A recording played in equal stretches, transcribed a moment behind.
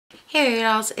Hey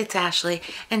y'all, it's Ashley,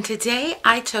 and today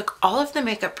I took all of the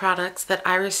makeup products that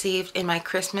I received in my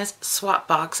Christmas swap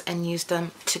box and used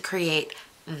them to create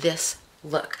this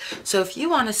look. So if you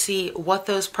want to see what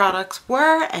those products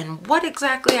were and what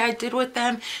exactly I did with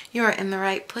them, you're in the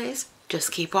right place.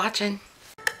 Just keep watching.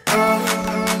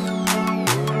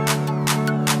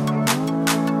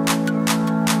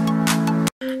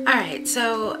 Alright,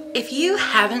 so if you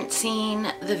haven't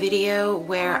seen the video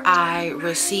where I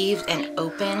received and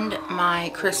opened my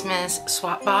Christmas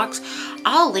swap box,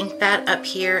 I'll link that up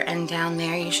here and down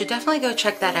there. You should definitely go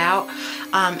check that out.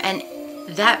 And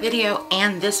that video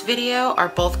and this video are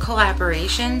both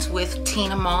collaborations with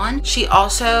Maughan. She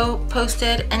also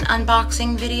posted an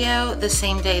unboxing video the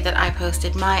same day that I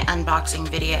posted my unboxing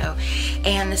video.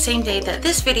 And the same day that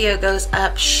this video goes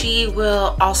up, she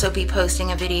will also be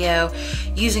posting a video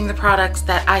using the products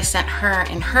that I sent her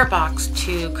in her box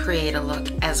to create a look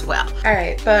as well.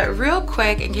 Alright, but real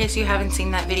quick, in case you haven't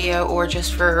seen that video or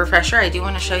just for a refresher, I do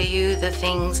want to show you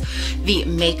the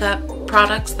makeup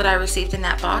products that I received in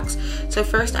that box. So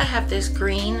first I have this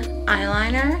green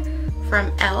eyeliner from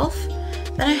e.l.f.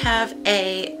 Then I have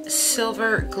a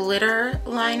silver glitter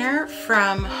liner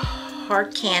from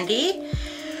Hard Candy.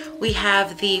 We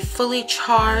have the fully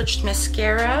charged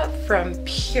mascara from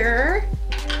Pure.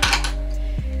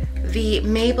 The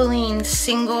Maybelline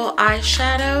single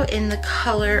eyeshadow in the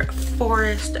color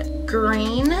Forest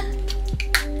Green.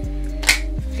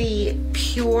 The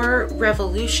Pure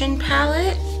Revolution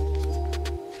palette.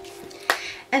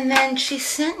 And then she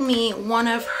sent me one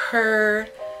of her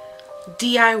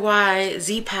DIY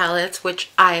Z palettes, which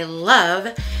I love.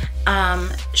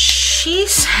 She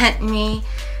sent me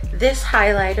this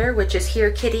highlighter, which is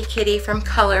Here Kitty Kitty from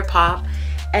Colourpop,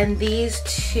 and these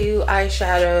two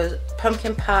eyeshadows,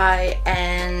 Pumpkin Pie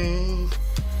and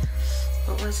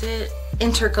what was it?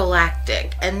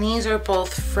 Intergalactic. And these are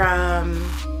both from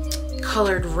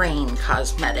Colored Rain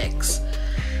Cosmetics.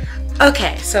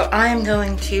 Okay, so I am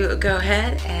going to go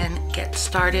ahead and get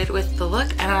started with the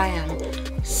look, and I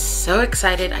am so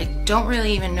excited. I don't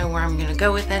really even know where I'm gonna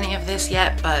go with any of this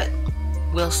yet, but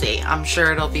we'll see. I'm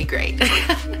sure it'll be great.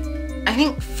 I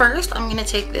think first I'm gonna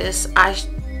take this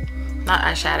eyeliner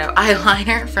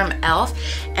from e.l.f.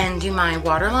 and do my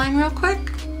waterline real quick.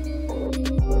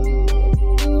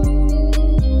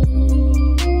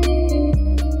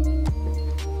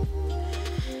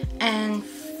 And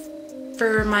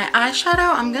for my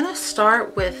eyeshadow, I'm gonna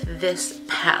start with this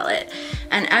palette,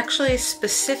 and actually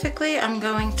specifically I'm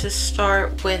going to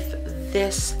start with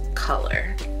this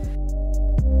color.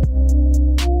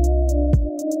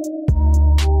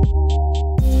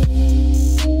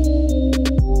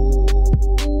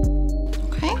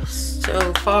 Okay,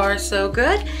 so far so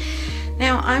good.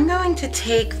 Now I'm going to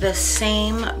take the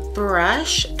same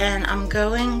brush and I'm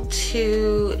going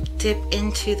to dip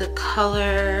into the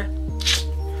color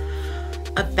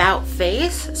About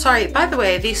Face. Sorry, by the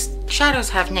way, these shadows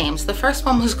have names. The first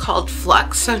one was called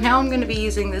Flux, so now I'm going to be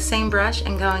using the same brush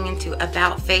and going into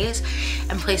About Face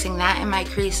and placing that in my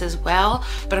crease as well,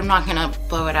 but I'm not going to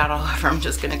blow it out all over. I'm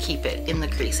just going to keep it in the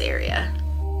crease area.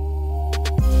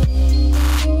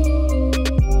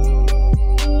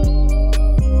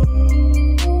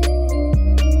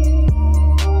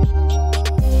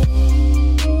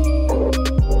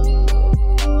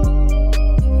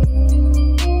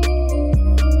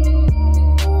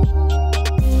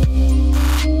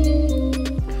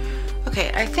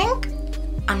 I think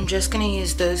I'm just gonna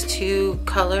use those two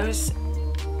colors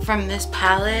from this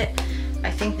palette.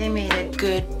 I think they made a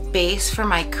good base for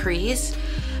my crease,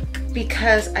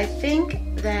 because I think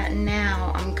that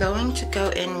now I'm going to go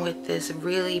in with this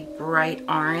really bright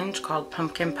orange called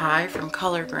Pumpkin Pie from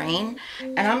Colored Rain,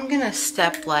 and I'm gonna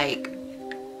step like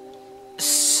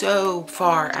so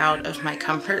far out of my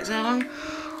comfort zone,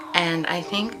 and I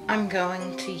think I'm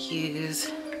going to use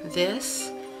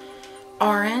this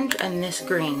orange and this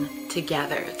green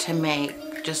together to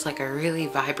make just like a really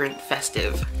vibrant,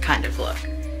 festive kind of look.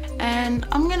 And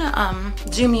I'm gonna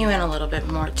zoom you in a little bit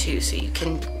more too, so you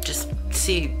can just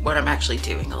see what I'm actually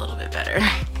doing a little bit better.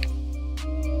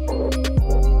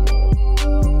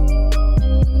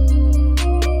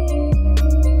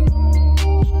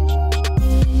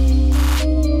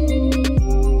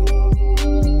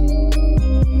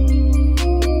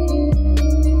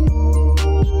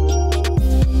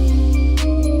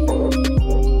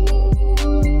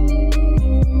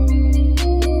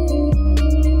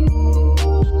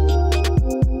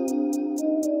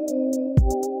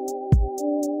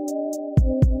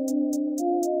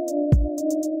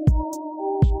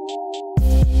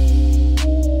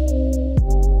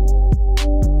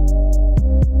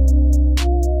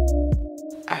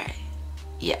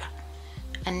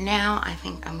 And now I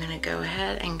think I'm gonna go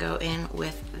ahead and go in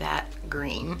with that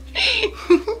green.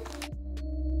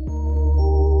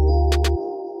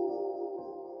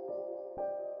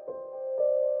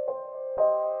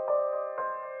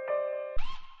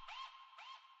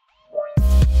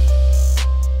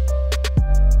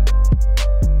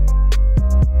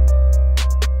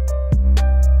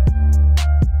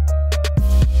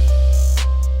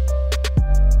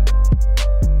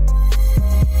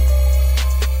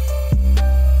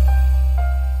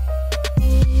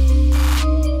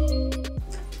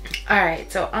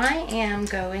 Alright, so I am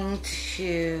going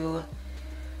to,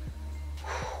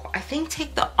 I think,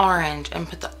 take the orange and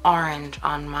put the orange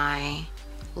on my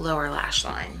lower lash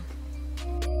line.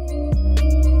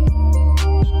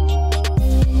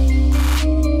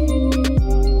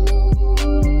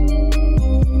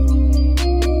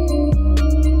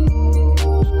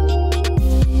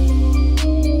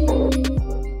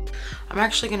 I'm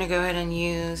actually going to go ahead and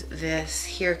use this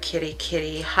Here Kitty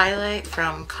Kitty highlight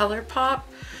from Colourpop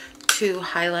to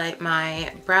highlight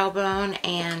my brow bone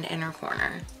and inner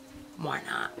corner. Why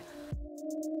not?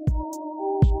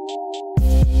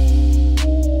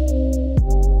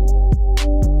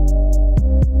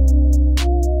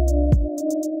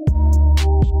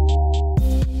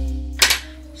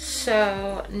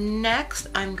 So next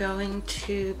I'm going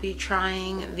to be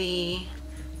trying the,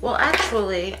 well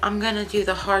actually I'm gonna do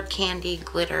the Hard Candy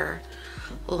Glitter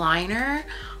liner.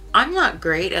 I'm not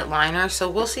great at liner, so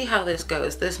we'll see how this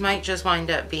goes. This might just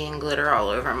wind up being glitter all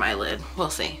over my lid. We'll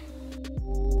see.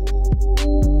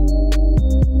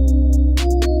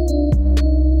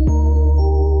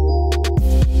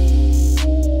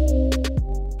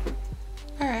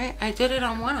 Alright, I did it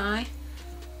on one eye.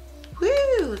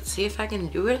 Woo! Let's see if I can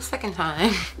do it a second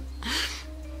time.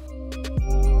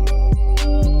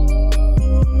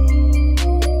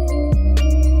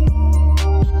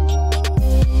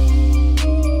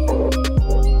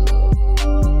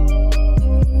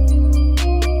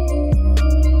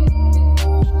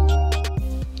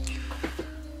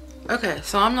 Okay,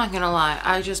 so I'm not gonna lie,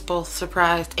 I just both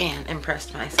surprised and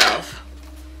impressed myself.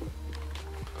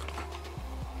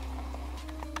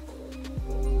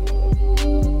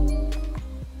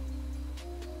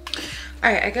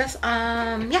 Alright, I guess,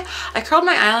 yeah, I curled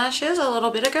my eyelashes a little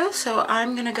bit ago, so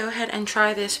I'm gonna go ahead and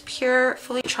try this Pure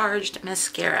Fully Charged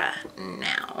Mascara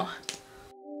now.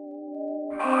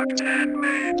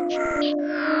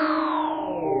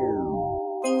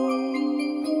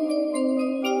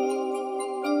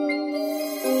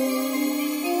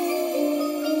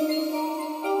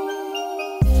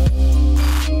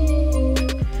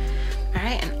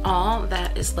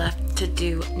 Is left to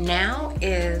do now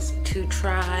is to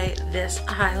try this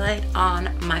highlight on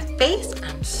my face.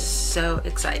 I'm so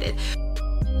excited.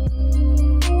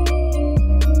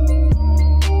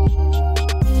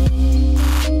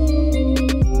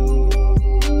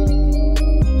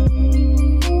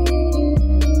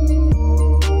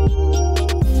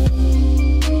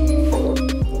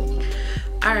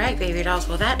 Alright, baby dolls,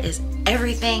 well that is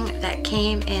everything that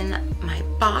came in my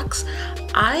box.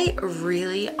 I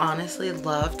really honestly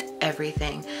loved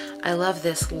everything. I love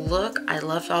this look. I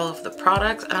loved all of the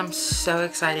products and I'm so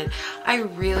excited. I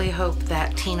really hope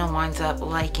that Tina winds up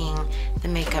liking the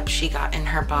makeup she got in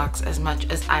her box as much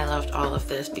as I loved all of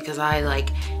this, because I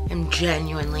am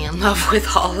genuinely in love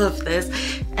with all of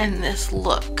this and this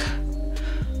look.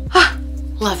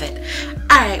 Love it.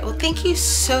 Alright, well thank you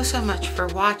so much for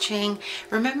watching.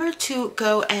 Remember to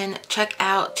go and check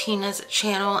out Tina's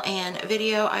channel and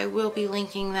video. I will be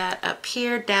linking that up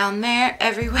here, down there,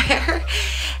 everywhere.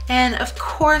 And of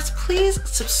course, please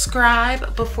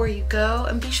subscribe before you go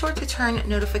and be sure to turn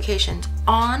notifications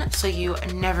on so you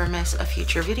never miss a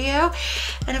future video.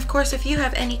 And of course, if you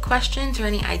have any questions or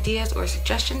any ideas or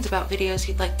suggestions about videos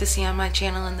you'd like to see on my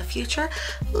channel in the future,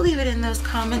 leave it in those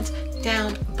comments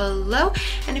down below.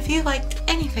 And if you liked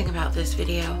anything about this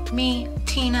video, me,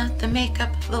 Tina, the makeup,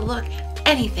 the look,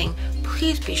 anything,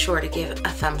 please be sure to give a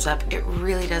thumbs up. It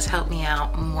really does help me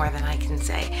out more than I can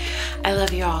say. I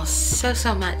love you all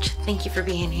so much. Thank you for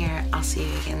being here. I'll see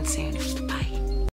you again soon. Bye.